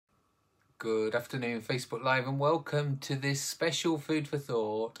Good afternoon, Facebook Live, and welcome to this special Food for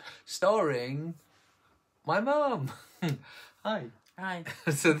Thought starring my mum. Hi. Hi.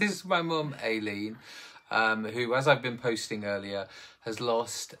 So this is my mum, Aileen, who, as I've been posting earlier, has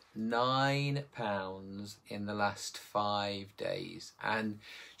lost 9 pounds in the last 5 days. And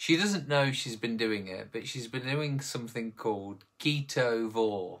she doesn't know she's been doing it, but she's been doing something called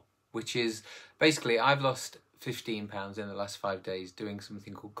ketovore, which is basically I've lost 15 pounds in the last 5 days doing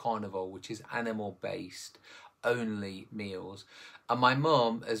something called carnivore, which is animal based only meals. And my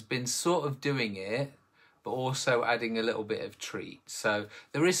mum has been sort of doing it, but also adding a little bit of treat. So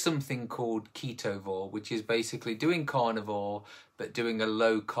there is something called ketovore, which is basically doing carnivore, but doing a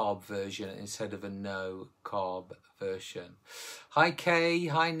low carb version instead of a no carb version. Hi Kay,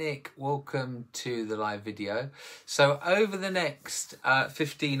 hi Nick, welcome to the live video. So over the next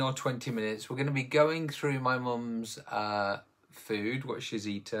 15 or 20 minutes, we're going to be going through my mum's food, what she's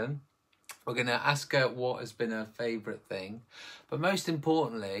eaten. We're going to ask her what has been her favourite thing. But most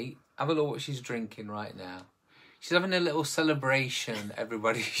importantly, have a look what she's drinking right now. She's having a little celebration,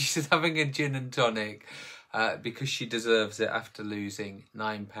 everybody. She's having a gin and tonic because she deserves it after losing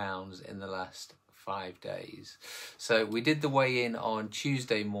 9 pounds in the last 5 days. So we did the weigh-in on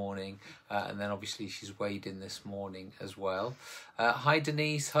Tuesday morning, and then obviously she's weighed in this morning as well. Hi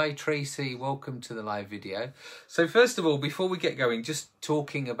Denise, hi Tracy, welcome to the live video. So first of all, before we get going, just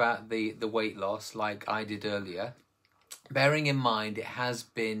talking about the weight loss like I did earlier, bearing in mind it has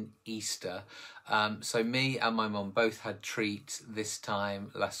been Easter. So me and my mum both had treats this time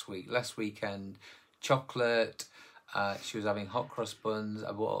last weekend, chocolate. She was having hot cross buns.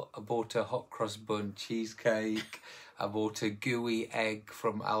 I bought a hot cross bun cheesecake. I bought a gooey egg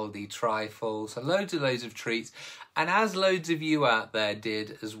from Aldi Trifle. So loads of treats. And as loads of you out there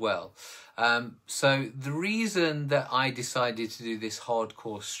did as well. So the reason that I decided to do this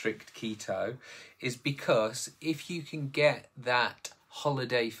hardcore strict keto is because if you can get that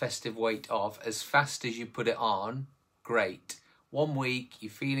holiday festive weight off as fast as you put it on, great. 1 week,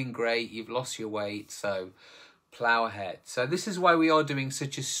 you're feeling great, you've lost your weight, so plow ahead. So this is why we are doing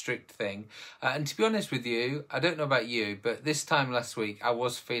such a strict thing. And to be honest with you, I don't know about you, but this time last week I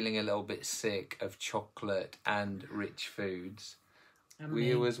was feeling a little bit sick of chocolate and rich foods. Were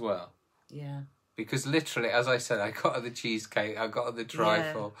you as well? Yeah. Because literally, as I said, I got her the cheesecake, I got her the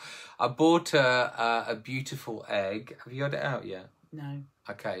trifle. Yeah. I bought her a beautiful egg. Have you got it out yet? No.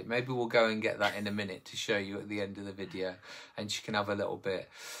 Okay, maybe we'll go and get that in a minute to show you at the end of the video, and she can have a little bit.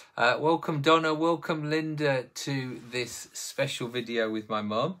 Welcome Donna, welcome Linda to this special video with my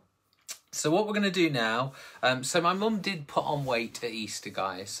mum. So what we're going to do now, so my mum did put on weight at Easter,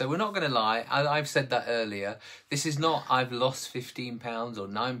 guys. So we're not going to lie, I've said that earlier. This is not I've lost 15 pounds or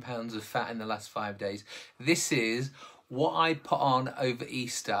 9 pounds of fat in the last 5 days. This is what I put on over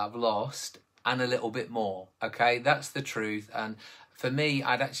Easter, I've lost, and a little bit more, okay? That's the truth. And for me,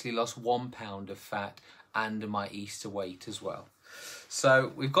 I'd actually lost 1 pound of fat and my Easter weight as well.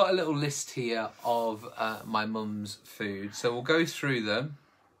 So we've got a little list here of my mum's food. So we'll go through them.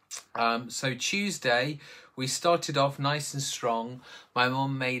 So Tuesday, we started off nice and strong. My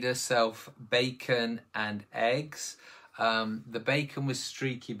mum made herself bacon and eggs. The bacon was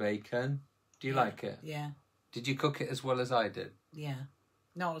streaky bacon. Do you like it? Yeah. Did you cook it as well as I did? Yeah.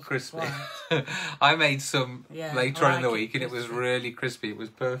 No, it's crispy. Right. I made some later on in the week and it was crispy. Really crispy. It was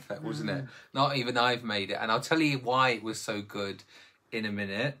perfect, wasn't it? Not even I've made it. And I'll tell you why it was so good in a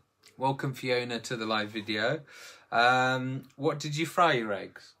minute. Welcome Fiona to the live video. What did you fry your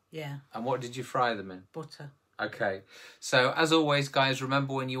eggs? Yeah. And what did you fry them in? Butter. Okay. So as always, guys,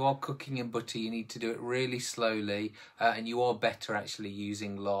 remember when you are cooking in butter, you need to do it really slowly. And you are better actually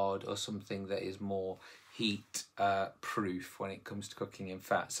using lard or something that is more heat proof when it comes to cooking in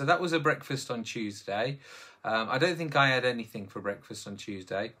fat. So that was a breakfast on Tuesday. I don't think I had anything for breakfast on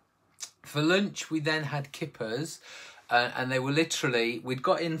Tuesday. For lunch we then had kippers, and they were literally, we'd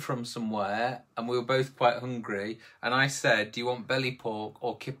got in from somewhere and we were both quite hungry, and I said, do you want belly pork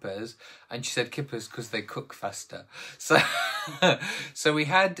or kippers? And she said kippers because they cook faster. So so we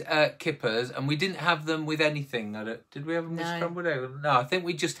had kippers, and we didn't have them with anything. Did we have them with scrambled egg? No, I think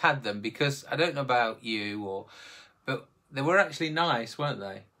we just had them because I don't know about you, but they were actually nice, weren't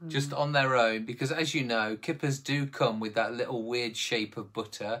they? Just on their own, because as you know, kippers do come with that little weird shape of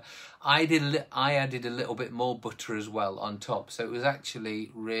butter. I added a little bit more butter as well on top, so it was actually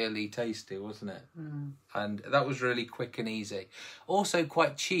really tasty, wasn't it? And that was really quick and easy. Also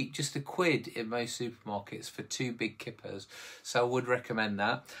quite cheap, just £1 in most supermarkets for 2 big kippers, so I would recommend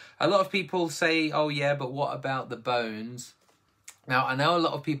that. A lot of people say, oh yeah, but what about the bones? Now, I know a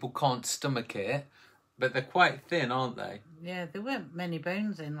lot of people can't stomach it, but they're quite thin, aren't they? Yeah, there weren't many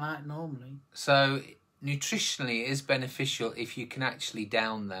bones in like normally. So nutritionally, it is beneficial if you can actually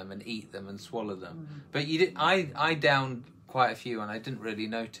down them and eat them and swallow them. But you did. I downed quite a few, and I didn't really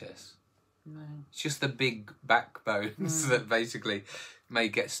notice. No. It's just the big backbones that basically may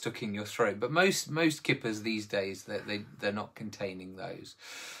get stuck in your throat. But most kippers these days, they're not containing those.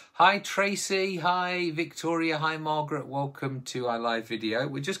 Hi Tracy, hi Victoria, hi Margaret, welcome to our live video.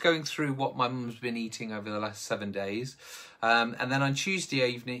 We're just going through what my mum's been eating over the last 7 days. And then on Tuesday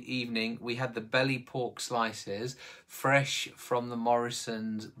evening, we had the belly pork slices, fresh from the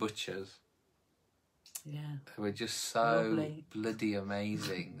Morrison's butchers. Yeah. They were just so Lovely. bloody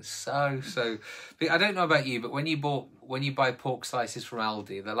amazing. So. I don't know about you, but when you buy pork slices from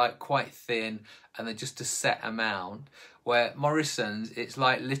Aldi, they're like quite thin and they're just a set amount. Where Morrison's, it's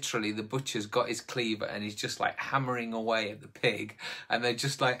like literally the butcher's got his cleaver and he's just like hammering away at the pig, and they're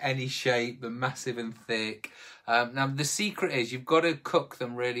just like any shape, they're massive and thick. Now the secret is you've got to cook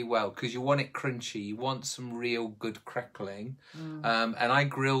them really well because you want it crunchy, you want some real good crackling. And I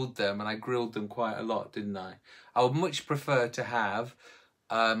grilled them, and I grilled them quite a lot, didn't I? I would much prefer to have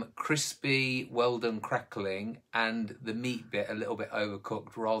crispy, well done crackling and the meat bit a little bit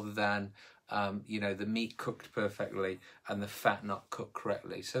overcooked, rather than the meat cooked perfectly and the fat not cooked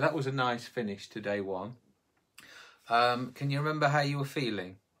correctly. So that was a nice finish to day one. Can you remember how you were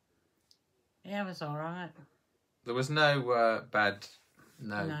feeling? Yeah, it was all right. There was no bad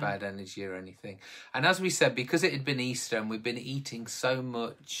energy or anything. And as we said, because it had been Easter and we've been eating so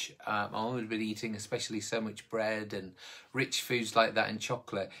much, my mum had been eating especially so much bread and rich foods like that and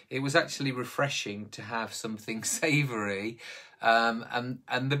chocolate, it was actually refreshing to have something savoury. And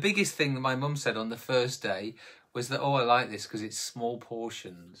the biggest thing that my mum said on the first day was that, I like this because it's small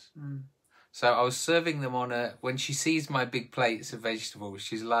portions. So I was serving them when she sees my big plates of vegetables,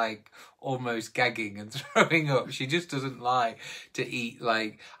 she's like almost gagging and throwing up. She just doesn't like to eat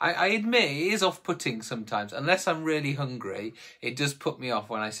I admit it is off-putting sometimes. Unless I'm really hungry, it does put me off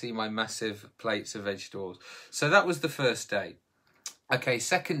when I see my massive plates of vegetables. So that was the first day. Okay,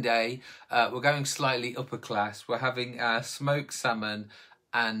 second day, we're going slightly upper class. We're having smoked salmon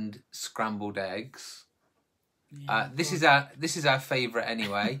and scrambled eggs. Yeah, this is our favourite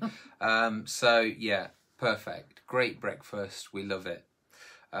anyway. So yeah, perfect. Great breakfast. We love it.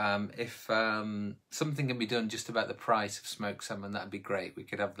 If something can be done just about the price of smoked salmon, that'd be great. We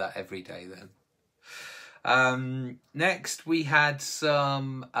could have that every day then. Next, we had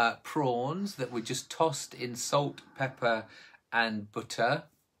some prawns that were just tossed in salt, pepper and butter.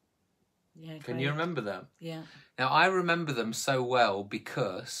 Yeah, Can you remember them? Yeah. Now, I remember them so well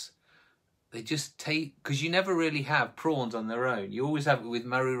because they just take, because you never really have prawns on their own. You always have it with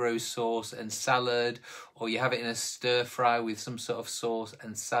Mary Rose sauce and salad, or you have it in a stir fry with some sort of sauce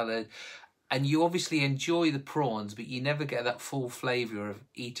and salad. And you obviously enjoy the prawns, but you never get that full flavour of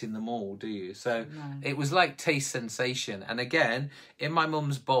eating them all, do you? So It was like taste sensation. And again, in my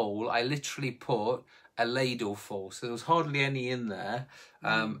mum's bowl, I literally put a ladle full, so there was hardly any in there.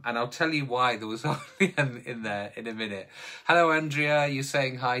 And I'll tell you why there was hardly in there in a minute. Hello Andrea, you're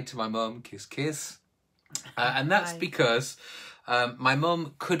saying hi to my mum, kiss kiss. And that's because my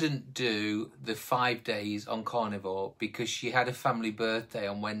mum couldn't do the 5 days on carnivore because she had a family birthday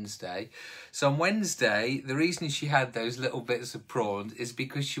on Wednesday. So on Wednesday, the reason she had those little bits of prawns is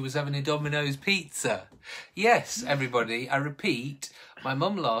because she was having a Domino's pizza. Yes, everybody, I repeat, my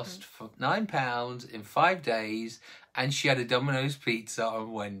mum lost £9 in 5 days and she had a Domino's pizza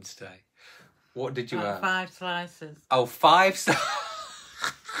on Wednesday. What did you have? 5 slices. Oh, 5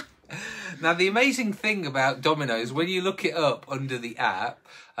 Now, the amazing thing about Domino's, when you look it up under the app,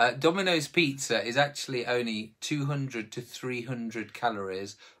 Domino's pizza is actually only 200 to 300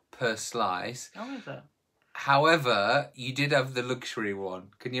 calories per slice. Oh, is it? However, you did have the luxury one.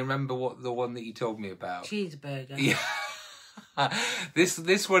 Can you remember what the one that you told me about? Cheeseburger. Yeah.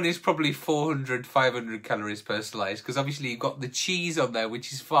 This one is probably 400, 500 calories per slice, because obviously you've got the cheese on there,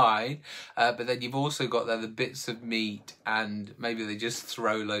 which is fine, but then you've also got there the bits of meat, and maybe they just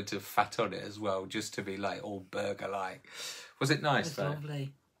throw loads of fat on it as well, just to be like all burger-like. Was it nice It though? was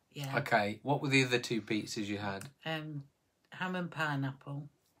lovely. Yeah. Okay, what were the other 2 pizzas you had? Ham and pineapple.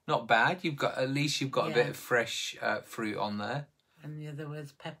 Not bad. At least you've got a bit of fresh fruit on there. And the other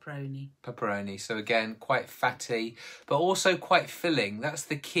was pepperoni. Pepperoni. So again, quite fatty, but also quite filling. That's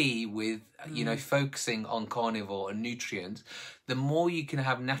the key with, focusing on carnivore and nutrients. The more you can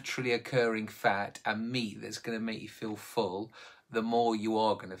have naturally occurring fat and meat that's going to make you feel full, the more you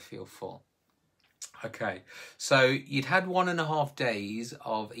are going to feel full. Okay, so you'd had 1.5 days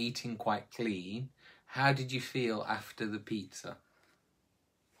of eating quite clean. How did you feel after the pizza?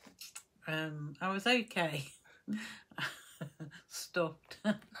 I was okay. Stuffed.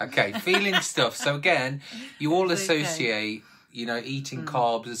 Okay, feeling stuff. So again, you all It's okay. associate, you know, eating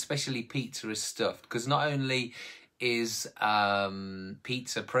carbs, especially pizza, as stuffed, because not only is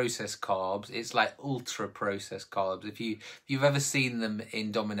pizza processed carbs, it's like ultra processed carbs. If you've ever seen them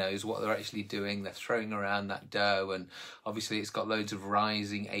in Domino's, what they're actually doing, they're throwing around that dough, and obviously it's got loads of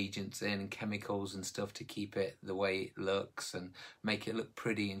rising agents in and chemicals and stuff to keep it the way it looks and make it look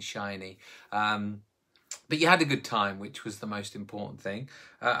pretty and shiny. But you had a good time, which was the most important thing.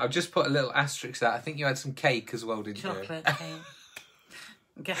 I'll just put a little asterisk there. I think you had some cake as well, didn't you? Chocolate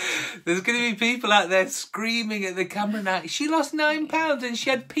cake. There's going to be people out there screaming at the camera now. She lost £9 and she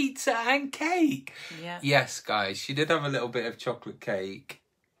had pizza and cake. Yeah. Yes, guys, she did have a little bit of chocolate cake.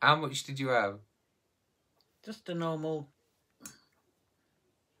 How much did you have? Just a normal.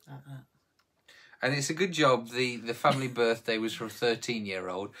 Like that. And it's a good job the family birthday was for a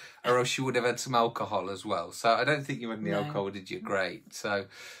 13-year-old, or else you would have had some alcohol as well. So I don't think you had any alcohol, did you? Great. So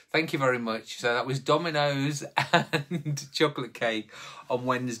thank you very much. So that was Domino's and chocolate cake on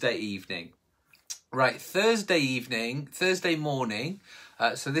Wednesday evening. Right, Thursday morning.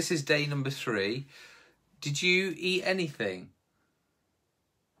 So this is day number 3. Did you eat anything?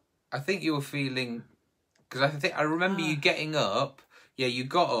 I think you were feeling... Because I remember you getting up... Yeah, you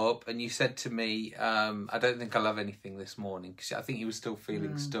got up and you said to me, I don't think I'll have anything this morning, because I think you were still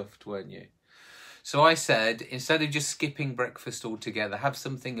feeling stuffed, weren't you? So I said, instead of just skipping breakfast altogether, have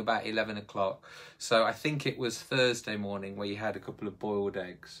something about 11 o'clock. So I think it was Thursday morning where you had a couple of boiled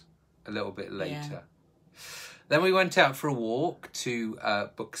eggs a little bit later. Yeah. Then we went out for a walk to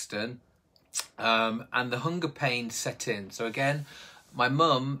Buxton, and the hunger pains set in. So again... My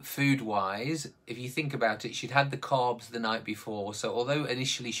mum, food-wise, if you think about it, she'd had the carbs the night before. So although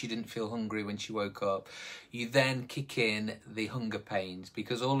initially she didn't feel hungry when she woke up, you then kick in the hunger pains.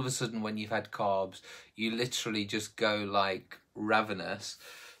 Because all of a sudden when you've had carbs, you literally just go like ravenous.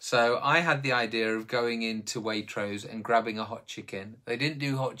 So I had the idea of going into Waitrose and grabbing a hot chicken. They didn't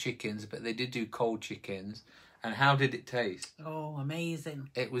do hot chickens, but they did do cold chickens. And how did it taste? Oh,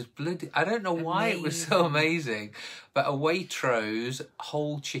 amazing. It was bloody... I don't know why it was so amazing. But a Waitrose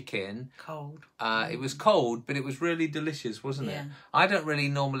whole chicken... Cold. It was cold, but it was really delicious, wasn't it? I don't really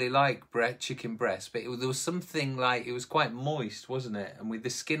normally like chicken breast, but there was something like... It was quite moist, wasn't it? And with the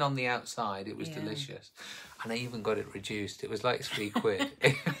skin on the outside, it was delicious. And I even got it reduced. It was like £3.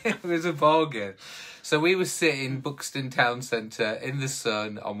 It was a bargain. So we were sitting Buxton Town Centre in the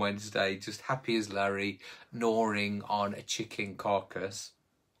sun on Wednesday, just happy as Larry, gnawing on a chicken carcass.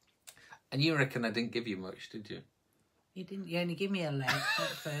 And you reckon I didn't give you much, did you? You didn't. You only give me a leg at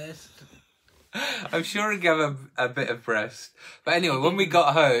first. I'm sure I gave a bit of breast. But anyway, when we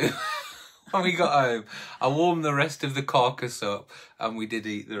got home... I warmed the rest of the carcass up and we did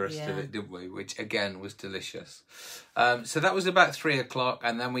eat the rest of it, didn't we? Which, again, was delicious. So that was about 3 o'clock,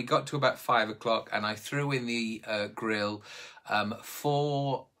 and then we got to about 5 o'clock and I threw in the grill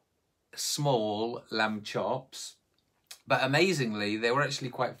 4 small lamb chops. But amazingly, they were actually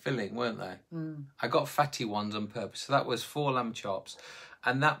quite filling, weren't they? I got fatty ones on purpose. So that was 4 lamb chops,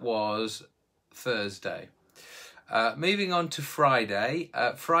 and that was Thursday. Moving on to Friday.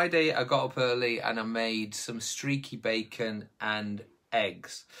 Friday, I got up early and I made some streaky bacon and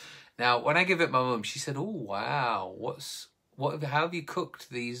eggs. Now, when I gave it my mum, she said, "Oh wow, how have you cooked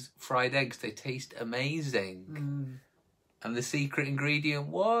these fried eggs? They taste amazing." And the secret ingredient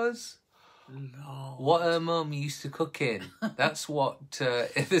was Lord. what her mum used to cook in. That's what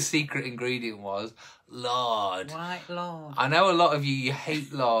the secret ingredient was. Lard. White lard. I know a lot of you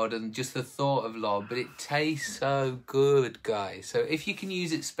hate lard and just the thought of lard, but it tastes so good, guys. So if you can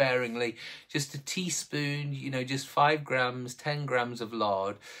use it sparingly, just a teaspoon, just 5 grams, 10 grams of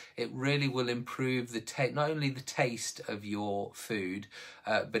lard, it really will improve the not only the taste of your food,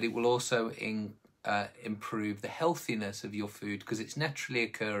 but it will also improve the healthiness of your food, because it's naturally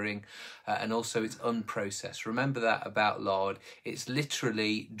occurring and also it's unprocessed. Remember that about lard. It's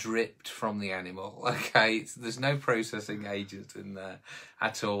literally dripped from the animal, okay? There's no processing agents in there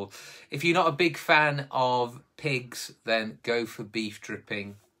at all. If you're not a big fan of pigs, then go for beef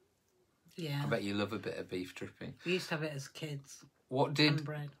dripping. Yeah. I bet you love a bit of beef dripping. We used to have it as kids. What did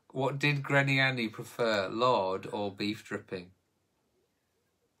Granny Annie prefer, lard or beef dripping?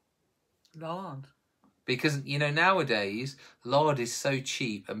 Lard. Because, nowadays, lard is so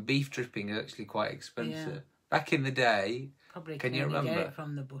cheap and beef dripping is actually quite expensive. Yeah. Back in the day, Probably can you only remember? get it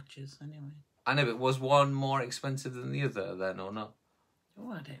from the butchers anyway. I know, but was one more expensive than the other then, or not?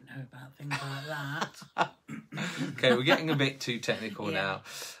 Oh, I don't know about things like that. Okay, we're getting a bit too technical now.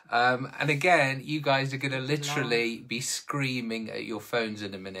 And again, you guys are going to literally be screaming at your phones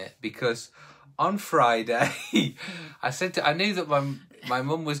in a minute, because on Friday, I knew that my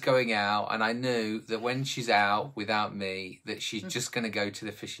mum was going out, and I knew that when she's out without me, that she's just going to go to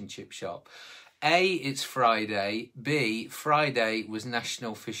the fish and chip shop. A, it's Friday. B, Friday was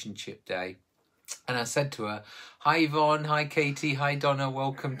National Fish and Chip Day. And I said to her, hi Yvonne, hi Katie, hi Donna,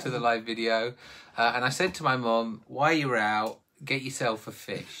 welcome to the live video. And I said to my mum, while you're out, get yourself a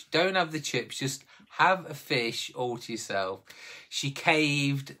fish. Don't have the chips, just have a fish all to yourself. She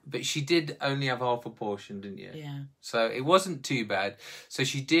caved, but she did only have half a portion, didn't you? Yeah. So it wasn't too bad. So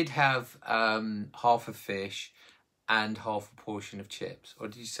she did have half a fish and half a portion of chips. Or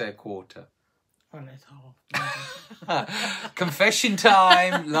did you say a quarter? Well, it's half. Confession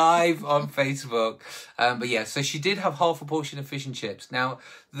time live on Facebook. But yeah, so she did have half a portion of fish and chips. Now,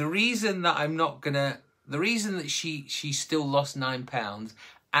 the reason that she still lost £9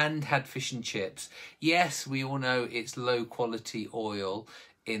 and had fish and chips, yes, we all know it's low quality oil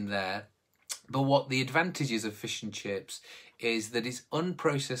in there. But what the advantages of fish and chips is that it's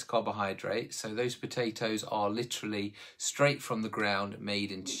unprocessed carbohydrates. So those potatoes are literally straight from the ground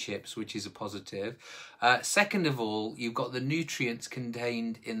made into chips, which is a positive. Second of all, you've got the nutrients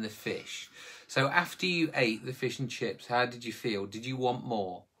contained in the fish. So after you ate the fish and chips, how did you feel? Did you want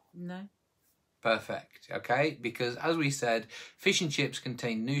more? No. Perfect, okay? Because as we said, fish and chips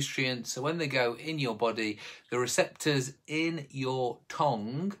contain nutrients. So when they go in your body, the receptors in your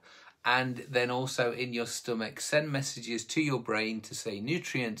tongue and then also in your stomach send messages to your brain to say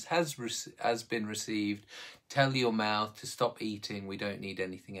nutrients has been received. Tell your mouth to stop eating. We don't need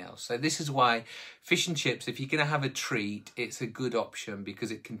anything else. So this is why fish and chips, if you're going to have a treat, it's a good option because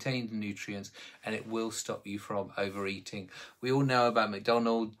it contains nutrients and it will stop you from overeating. We all know about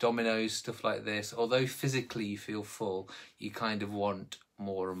McDonald's, Domino's, stuff like this. Although physically you feel full, you kind of want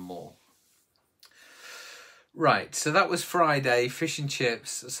more and more. Right, so that was Friday, fish and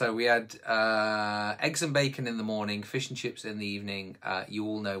chips. So we had eggs and bacon in the morning, fish and chips in the evening. You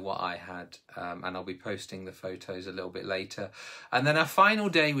all know what I had, and I'll be posting the photos a little bit later. And then our final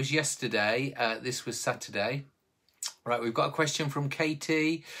day was yesterday. This was Saturday. Right, we've got a question from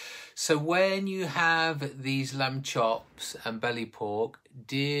Katie. So when you have these lamb chops and belly pork,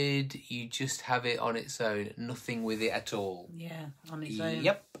 did you just have it on its own? Nothing with it at all? Yeah, on its own.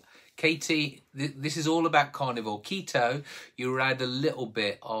 Yep. Katie, this is all about carnivore. Keto, you add a little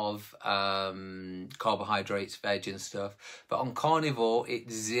bit of carbohydrates, veg and stuff. But on carnivore,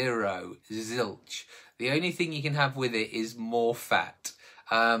 it's zero, zilch. The only thing you can have with it is more fat.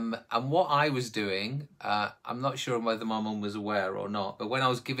 And what I was doing, I'm not sure whether my mum was aware or not, but when I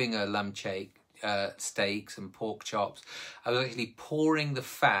was giving her lamb steaks and pork chops, I was actually pouring the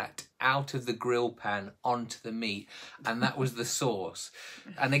fat out of the grill pan onto the meat, and that was the sauce.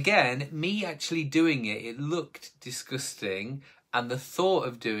 And again, me actually doing it, it looked disgusting, and the thought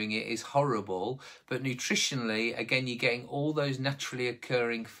of doing it is horrible, but nutritionally, again, you're getting all those naturally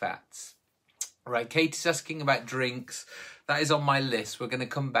occurring fats. Right, Katie's asking about drinks. That is on my list. We're going to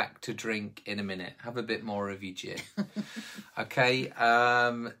come back to drink in a minute. Have a bit more of your gin. Okay,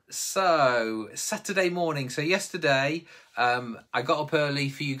 so Saturday morning. So yesterday, I got up early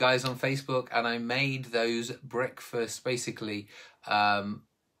for you guys on Facebook and I made those breakfast, basically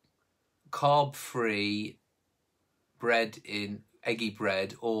carb-free bread in eggy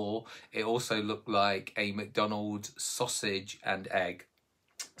bread, or it also looked like a McDonald's sausage and egg.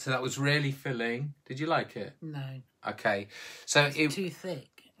 So that was really filling. Did you like it? No. Okay. So It's too thick.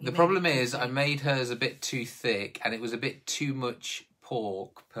 The problem is I made hers a bit too thick and it was a bit too much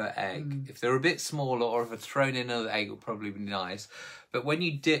pork per egg. If they were a bit smaller or if I'd thrown in another egg, it would probably be nice. But when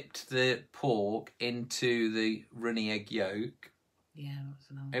you dipped the pork into the runny egg yolk, yeah,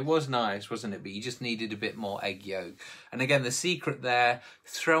 it was nice, wasn't it? But you just needed a bit more egg yolk. And again, the secret there,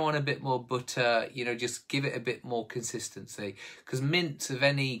 throw on a bit more butter, you know, just give it a bit more consistency. Because mince of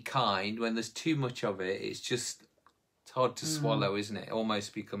any kind, when there's too much of it, it's hard to swallow, isn't it? It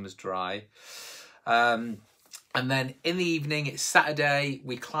almost becomes dry. And then in the evening, it's Saturday.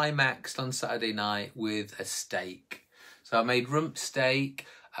 We climaxed on Saturday night with a steak. So I made rump steak.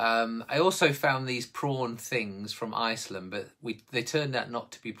 I also found these prawn things from Iceland, but they turned out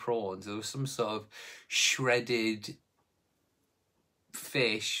not to be prawns. There was some sort of shredded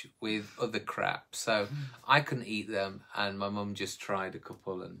fish with other crap. So I couldn't eat them, and my mum just tried a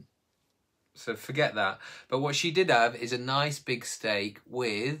couple, and so forget that. But what she did have is a nice big steak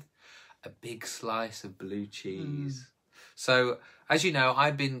with a big slice of blue cheese. So as you know,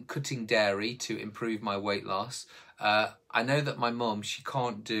 I've been cutting dairy to improve my weight loss. I know that my mum, she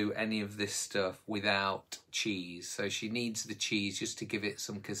can't do any of this stuff without cheese. So she needs the cheese just to give it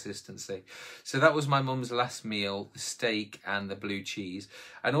some consistency. So that was my mum's last meal, the steak and the blue cheese.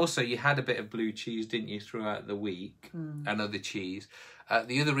 And also you had a bit of blue cheese, didn't you, throughout the week, and other cheese.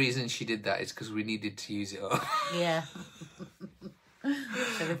 The other reason she did that is because we needed to use it up. Yeah.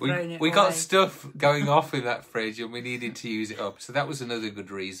 We got stuff going off in that fridge and we needed to use it up. So that was another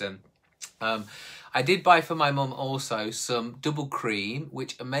good reason. I did buy for my mum also some double cream,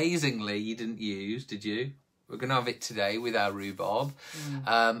 which amazingly you didn't use, did you? We're going to have it today with our rhubarb.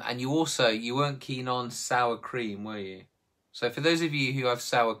 And you weren't keen on sour cream, were you? So for those of you who have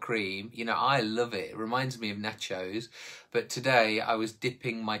sour cream, you know, I love it. It reminds me of nachos. But today I was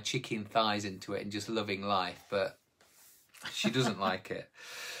dipping my chicken thighs into it and just loving life. But she doesn't like it.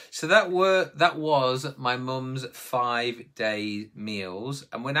 So that was my mum's 5-day meals,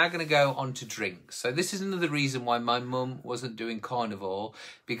 and we're now going to go on to drinks. So this is another reason why my mum wasn't doing carnivore,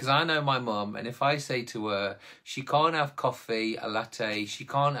 because I know my mum, and if I say to her she can't have coffee, a latte, she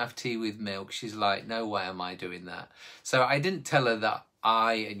can't have tea with milk, she's like, no way am I doing that. So I didn't tell her that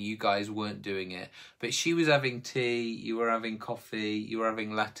I and you guys weren't doing it, but she was having tea, you were having coffee, you were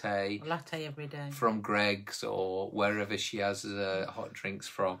having latte every day from Greg's or wherever she has hot drinks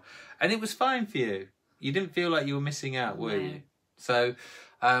from, and it was fine for you. You didn't feel like you were missing out, were you? So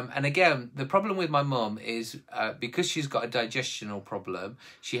and again, the problem with my mum is because she's got a digestional problem,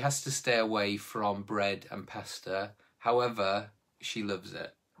 she has to stay away from bread and pasta. However, she loves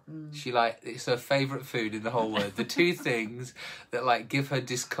it. She it's her favourite food in the whole world. The two things that give her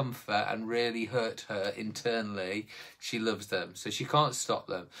discomfort and really hurt her internally, she loves them. So she can't stop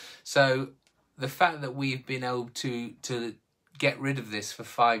them. So the fact that we've been able to get rid of this for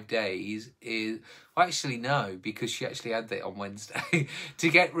 5 days is, well, actually no, because she actually had that on Wednesday. To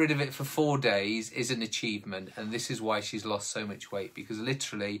get rid of it for 4 days is an achievement, and this is why she's lost so much weight, because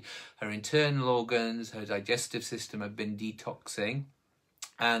literally her internal organs, her digestive system have been detoxing.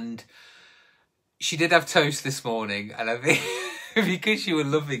 And she did have toast this morning, and I think because you were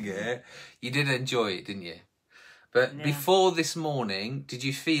loving it, you did enjoy it, didn't you? But before this morning, did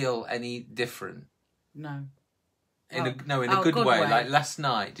you feel any different? No. In a good way. Like last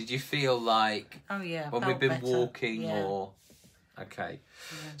night, did you feel like when we've been walking or... Okay.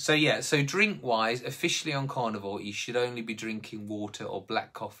 So drink-wise, officially on carnivore, you should only be drinking water or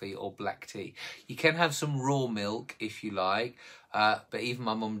black coffee or black tea. You can have some raw milk if you like, but even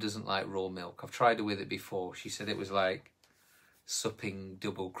my mum doesn't like raw milk. I've tried her with it before. She said it was like supping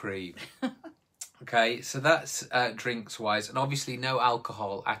double cream. Okay, so that's drinks-wise, and obviously no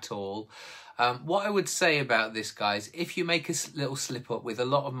alcohol at all. What I would say about this, guys, if you make a little slip up, with a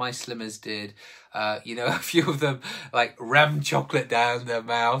lot of my slimmers did, a few of them rammed chocolate down their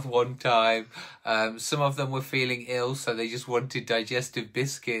mouth one time. Some of them were feeling ill, so they just wanted digestive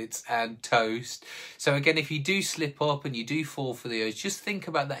biscuits and toast. So again, if you do slip up and you do fall for the urge, just think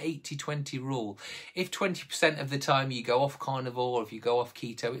about the 80-20 rule. If 20% of the time you go off carnivore, or if you go off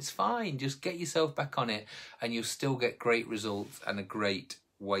keto, it's fine. Just get yourself back on it and you'll still get great results and a great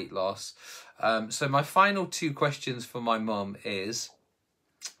weight loss. So my final 2 questions for my mum is,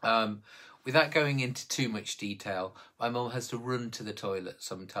 without going into too much detail, my mum has to run to the toilet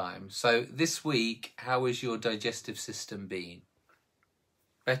sometimes. So this week, how has your digestive system been?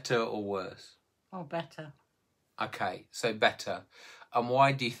 Better or worse? Oh, better. Okay, so better. And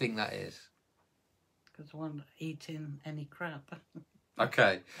why do you think that is? Because I wasn't eating any crap.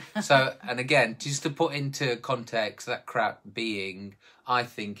 Okay, so, and again, just to put into context, that crap being, I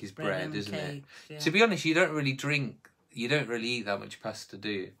think, is bread, isn't it? Yeah. To be honest, you don't really eat that much pasta, do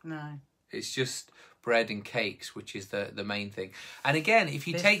you? No. It's just bread and cakes, which is the main thing. And again, if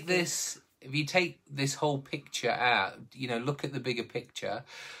you take this whole picture out, look at the bigger picture.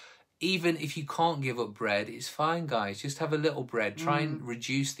 Even if you can't give up bread, it's fine, guys. Just have a little bread. Try and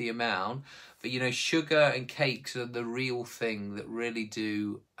reduce the amount. But, sugar and cakes are the real thing that really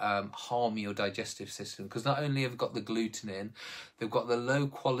do harm your digestive system. Because not only have got the gluten in, they've got the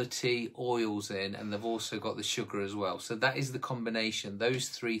low-quality oils in, and they've also got the sugar as well. So that is the combination, those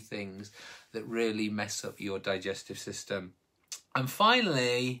 3 things that really mess up your digestive system. And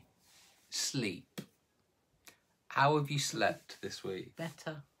finally, sleep. How have you slept this week?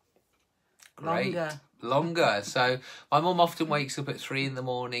 Better. Great. Longer. So my mum often wakes up at 3 in the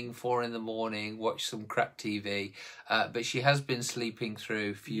morning, 4 in the morning, watch some crap TV, but she has been sleeping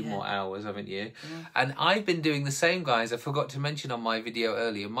through a few more hours, haven't you? Yeah. And I've been doing the same, guys. I forgot to mention on my video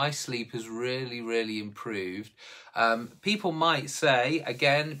earlier, my sleep has really, really improved. People might say,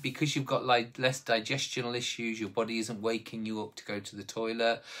 again, because you've got like less digestional issues, your body isn't waking you up to go to the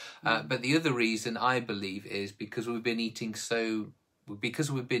toilet. But the other reason I believe is because we've been eating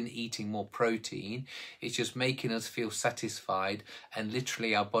more protein, it's just making us feel satisfied, and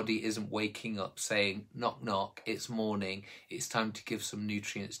literally our body isn't waking up saying, knock knock, it's morning, it's time to give some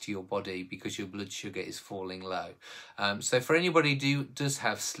nutrients to your body because your blood sugar is falling low. So for anybody who does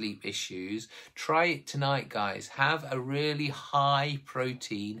have sleep issues, try it tonight, guys. Have a really high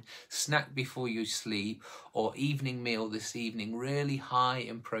protein snack before you sleep, or evening meal this evening, really high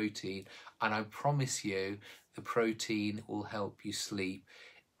in protein, and I promise you the protein will help you sleep.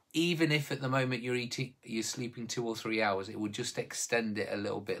 Even if at the moment you're sleeping 2 or 3 hours, it will just extend it a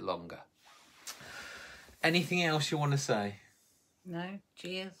little bit longer. Anything else you want to say? No,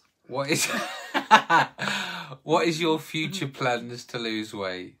 cheers. What is your future plans to lose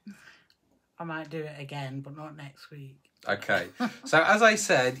weight? I might do it again, but not next week. Okay, so as I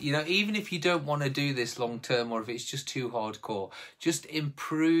said, even if you don't want to do this long term, or if it's just too hardcore, just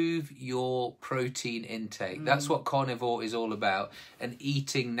improve your protein intake. That's what carnivore is all about, and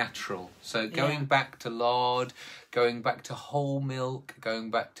eating natural. So going back to lard, going back to whole milk, going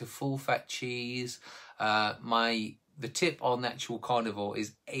back to full fat cheese. The tip on actual carnivore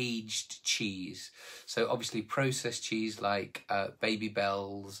is aged cheese. So obviously processed cheese like Baby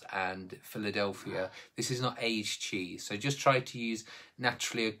Bell's and Philadelphia, this is not aged cheese. So just try to use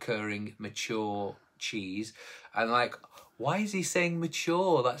naturally occurring mature cheese. And why is he saying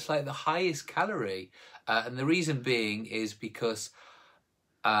mature? That's like the highest calorie. And the reason being is because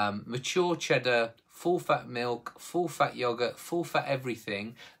mature cheddar, full fat milk, full fat yogurt, full fat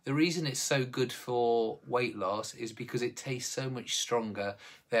everything. The reason it's so good for weight loss is because it tastes so much stronger.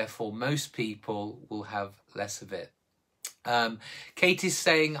 Therefore, most people will have less of it. Katie's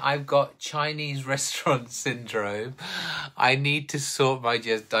saying, I've got Chinese restaurant syndrome. I need to sort my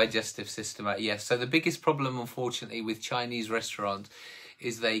digestive system out. Yes, so the biggest problem, unfortunately, with Chinese restaurants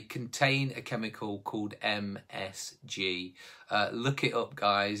is they contain a chemical called MSG. Look it up,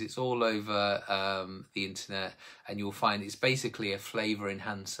 guys. It's all over the internet, and you'll find it's basically a flavour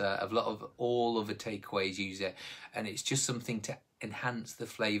enhancer. All of the takeaways use it, and it's just something to enhance the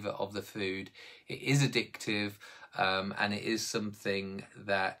flavour of the food. It is addictive. And it is something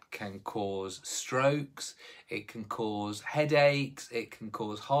that can cause strokes, it can cause headaches, it can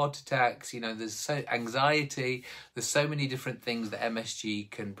cause heart attacks. There's anxiety. There's so many different things that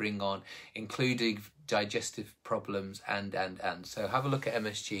MSG can bring on, including digestive problems and. So have a look at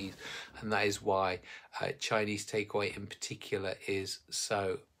MSGs, and that is why Chinese takeaway in particular is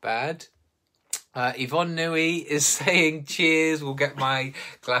so bad. Yvonne Nui is saying cheers, we'll get my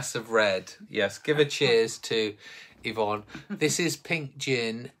glass of red. Yes, give a cheers to Yvonne. This is pink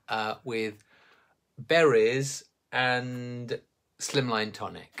gin with berries and slimline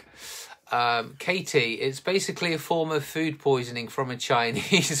tonic. Katie, it's basically a form of food poisoning from a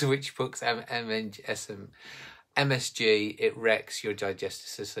Chinese which books MSG, it wrecks your digestive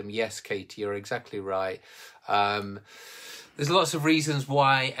system. Yes, Katie, you're exactly right. There's lots of reasons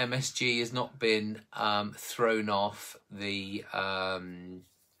why MSG has not been thrown off the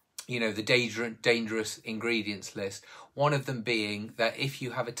the dangerous ingredients list. One of them being that if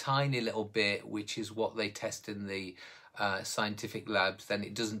you have a tiny little bit, which is what they test in the scientific labs, then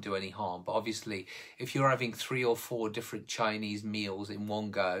it doesn't do any harm. But obviously, if you're having 3 or 4 different Chinese meals in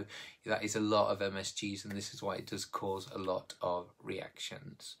one go, that is a lot of MSGs, and this is why it does cause a lot of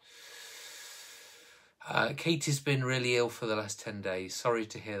reactions. Katie's been really ill for the last 10 days. Sorry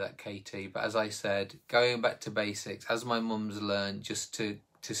to hear that, Katie. But as I said, going back to basics, as my mum's learned, just to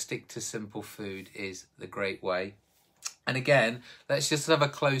stick to simple food is the great way. And again, let's just have a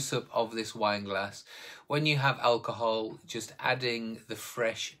close-up of this wine glass. When you have alcohol, just adding the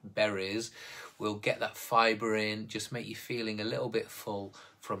fresh berries will get that fibre in, just make you feeling a little bit full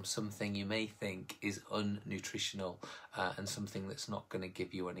from something you may think is unnutritional and something that's not going to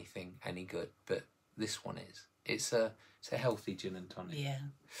give you any good. But this one is. It's a healthy gin and tonic. Yeah,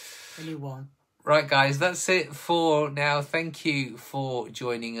 only one. Right, guys, that's it for now. Thank you for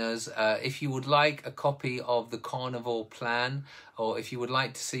joining us. If you would like a copy of the carnivore plan, or if you would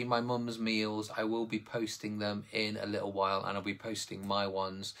like to see my mum's meals, I will be posting them in a little while, and I'll be posting my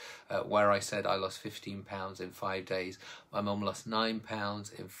ones where I said I lost 15 pounds in 5 days. My mum lost 9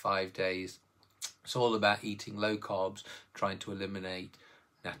 pounds in 5 days. It's all about eating low carbs, trying to eliminate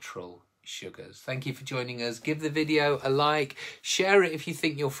natural sugars. Thank you for joining us. Give the video a like, share it if you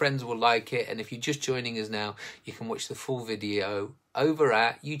think your friends will like it, and if you're just joining us now, you can watch the full video over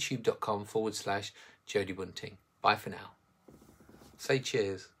at youtube.com/Jodie Bunting. Bye for now. Say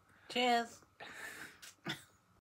cheers. Cheers.